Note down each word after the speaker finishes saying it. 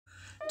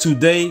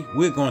Today,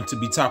 we're going to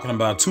be talking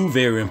about two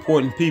very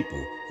important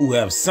people who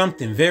have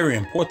something very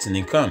important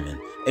in common: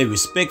 a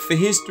respect for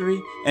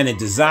history and a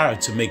desire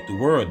to make the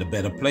world a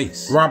better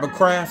place. Robert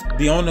Kraft,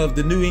 the owner of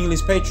the New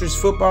England Patriots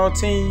football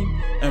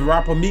team, and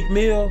rapper Meek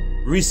Mill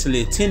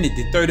recently attended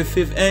the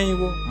 35th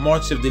annual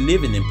March of the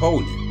Living in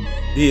Poland.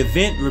 The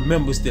event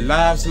remembers the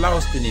lives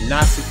lost in the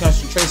Nazi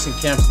concentration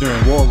camps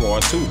during World War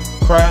II.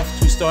 Kraft,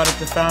 who started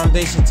the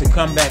foundation to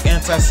combat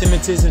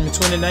anti-Semitism in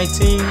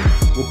 2019,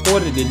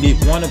 reportedly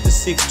lit one of the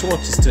 6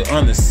 torches to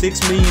honor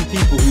 6 million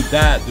people who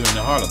died during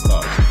the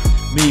Holocaust.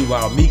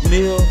 Meanwhile, Meek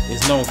Mill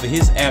is known for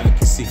his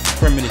advocacy for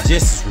criminal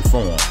justice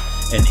reform,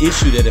 an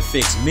issue that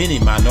affects many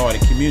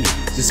minority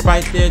communities.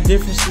 Despite their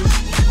differences,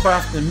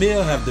 Kraft and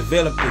Mill have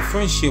developed a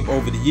friendship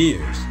over the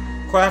years.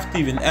 Kraft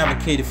even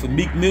advocated for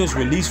Meek Mill's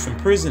release from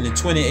prison in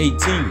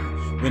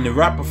 2018 when the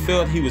rapper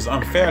felt he was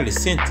unfairly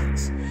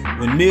sentenced.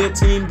 When Mill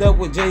teamed up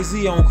with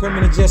Jay-Z on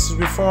criminal justice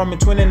reform in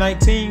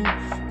 2019,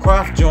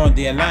 Kraft joined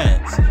the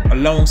alliance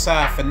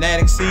alongside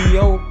Fanatic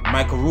CEO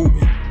Michael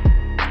Rubin.